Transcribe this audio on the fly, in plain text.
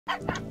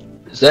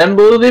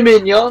Assemble the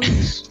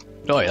minions!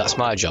 No, that's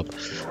my job.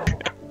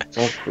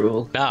 So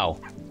cruel. Now,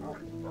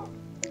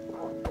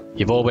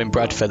 you've all been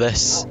bred for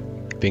this.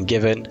 Been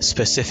given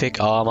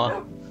specific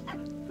armor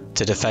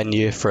to defend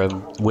you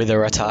from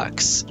wither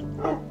attacks.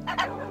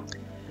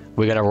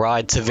 We're gonna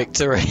ride to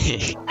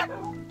victory.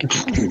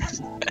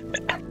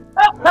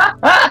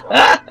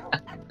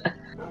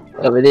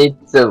 We need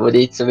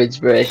some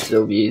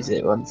inspirational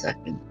music. 1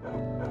 second.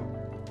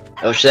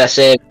 Or should I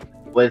say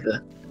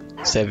wither?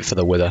 Save it for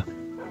the wither.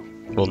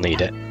 We'll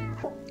need it.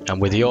 And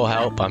with your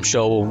help, I'm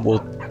sure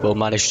we'll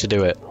manage to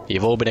do it.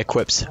 You've all been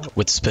equipped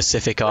with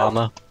specific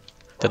armor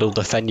that'll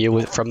defend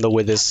you from the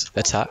wither's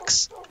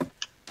attacks.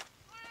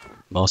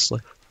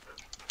 Mostly.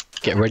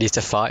 Get ready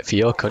to fight for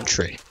your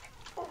country.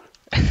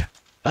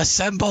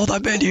 Assemble the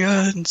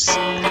minions!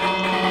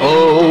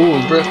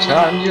 Oh,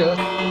 Britannia!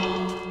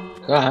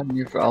 Can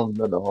you from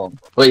the dawn?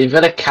 Wait, you've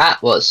got a cat.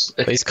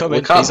 He's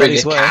coming. We can't He's on bring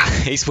his a way. cat.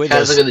 He's with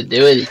Cats us. are gonna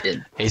do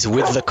anything. He's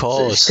with the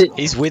cause.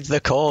 He's with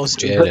the cause,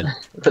 Jaden.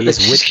 But He's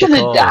they're with just the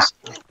gonna cause.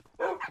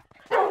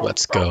 die.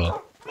 Let's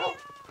go.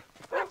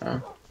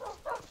 Oh.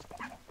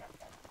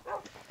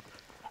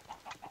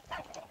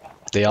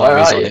 The Where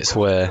army's are on you? its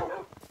way.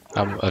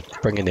 I'm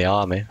bringing the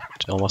army.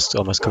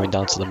 Almost coming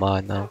down to the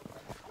mine now.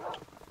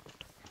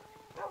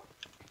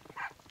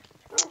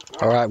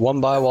 Alright, one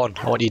by one.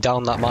 I want you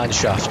down that mine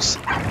shaft.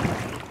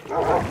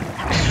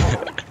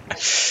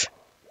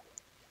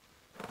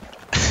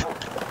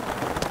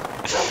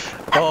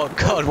 Oh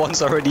god,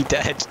 one's already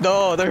dead.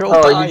 No, they're all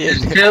Oh, dying. you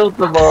just killed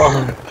them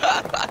all.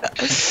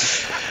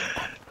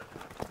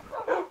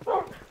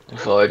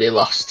 We've already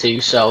lost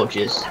 2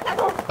 soldiers.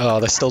 Oh,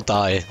 they're still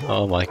dying.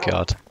 Oh my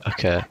god.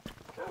 Okay.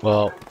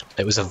 Well,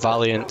 it was a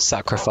valiant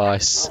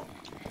sacrifice.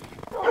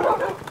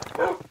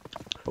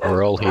 But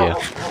we're all here.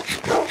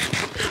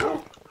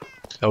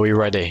 Are we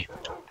ready?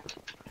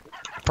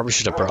 Probably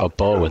should have brought a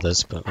bow with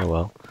us, but oh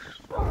well.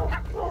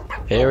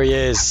 Here he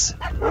is.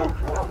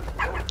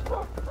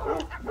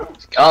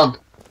 It's gone.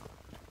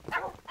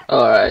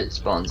 Alright, it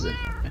spawns in.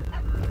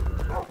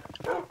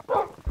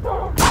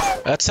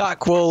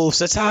 Attack,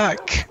 wolves!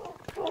 Attack!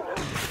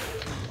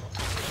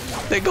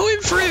 They're going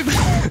for him!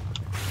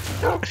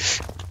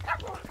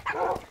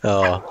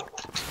 Oh.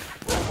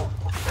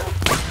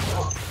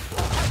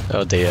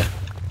 Oh dear.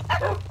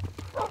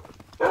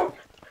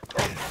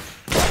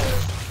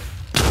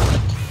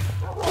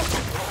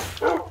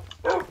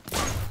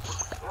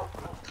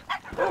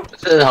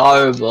 This is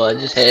horrible, I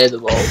just hear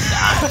them all.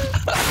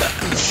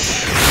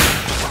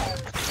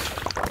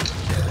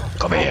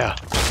 Come here!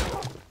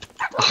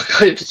 I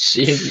can't even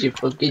see you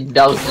fucking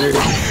dozer.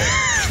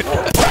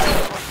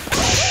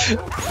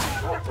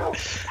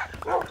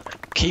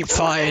 Keep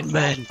fighting,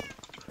 men!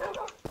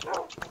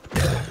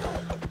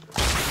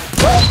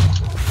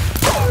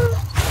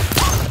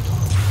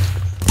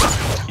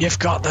 You've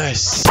got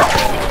this!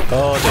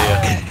 Oh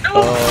dear.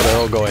 Oh, they're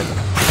all going.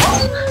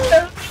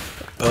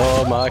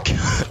 Oh my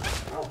god.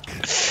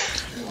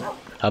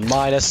 A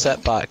minor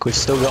setback, we've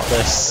still got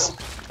this.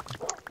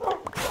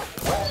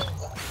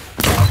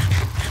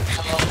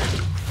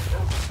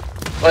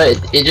 Wait,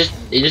 he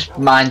just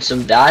mined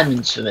some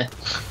diamonds for me.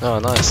 Oh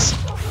nice.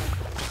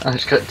 I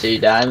just got 2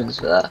 diamonds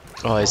for that.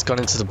 Oh, he's gone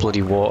into the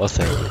bloody water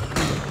thing.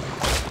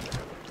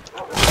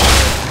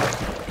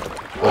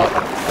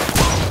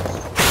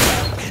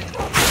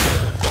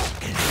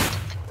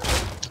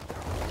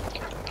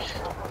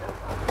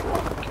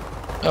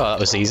 Oh, that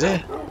was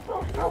easy.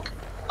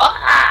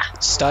 Ah!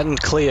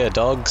 Stand clear,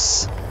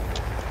 dogs.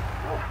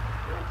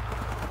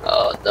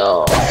 Oh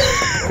no.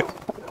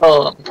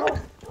 Oh.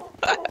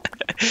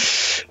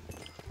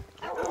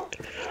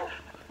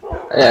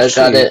 Yeah, I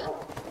got it.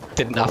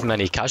 Didn't have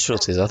many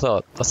casualties. I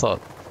thought it'd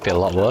be a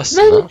lot worse.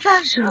 Many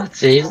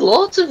casualties,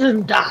 lots of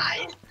them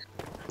died.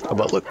 Oh,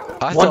 but look,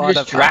 I One thought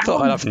just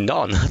I'd have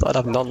none. I thought I'd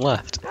have none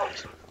left.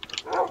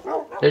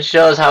 It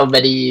shows how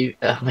many you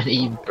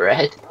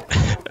bred.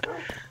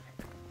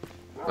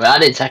 I mean, I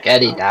didn't take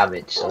any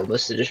damage, so I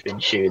must have just been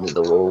shooting at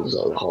the wolves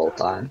all the whole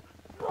time.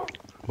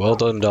 Well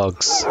done,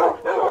 dogs. Oh,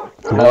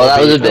 that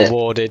was a bit.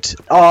 Awarded.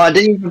 Oh, I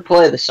didn't even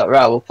play the song.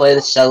 Right, we'll play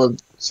the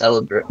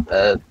celebrate.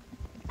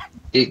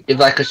 Give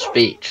like a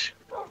speech.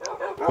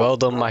 Well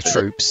done, my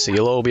troops.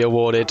 You'll all be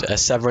awarded a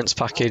severance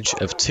package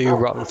of 2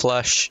 rotten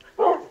flesh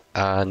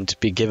and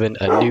be given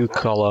a new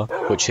collar,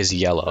 which is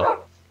yellow.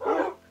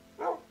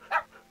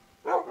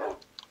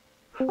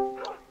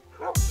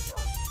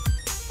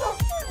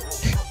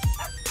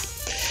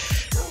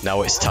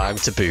 Now it's time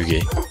to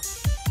boogie.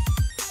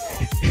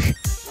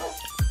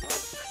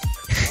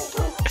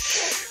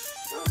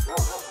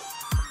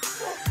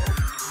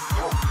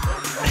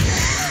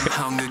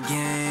 Hunger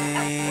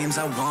Games,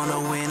 I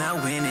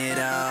win it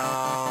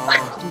all.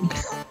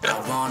 I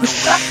wanna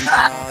win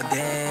all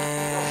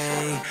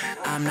day.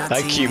 I'm not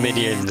Thank you, teaming,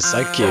 minions.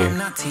 Thank you. I'm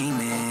not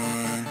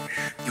teaming.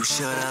 You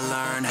should've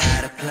learned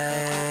how to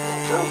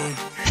play.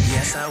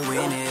 Yes, I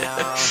win it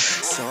all,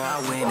 so I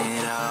win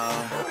it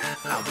all.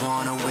 I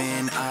wanna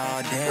win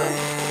all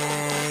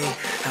day.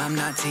 I'm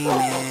not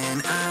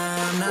teaming,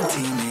 I'm not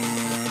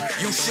teaming.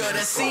 You should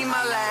have seen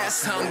my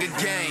last Hunger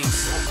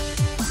Games.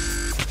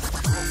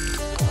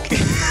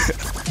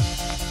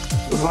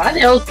 Why are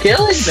they all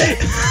killing me?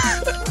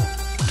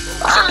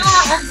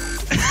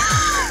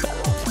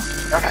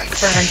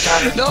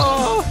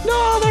 No,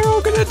 no, they're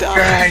all gonna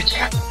die.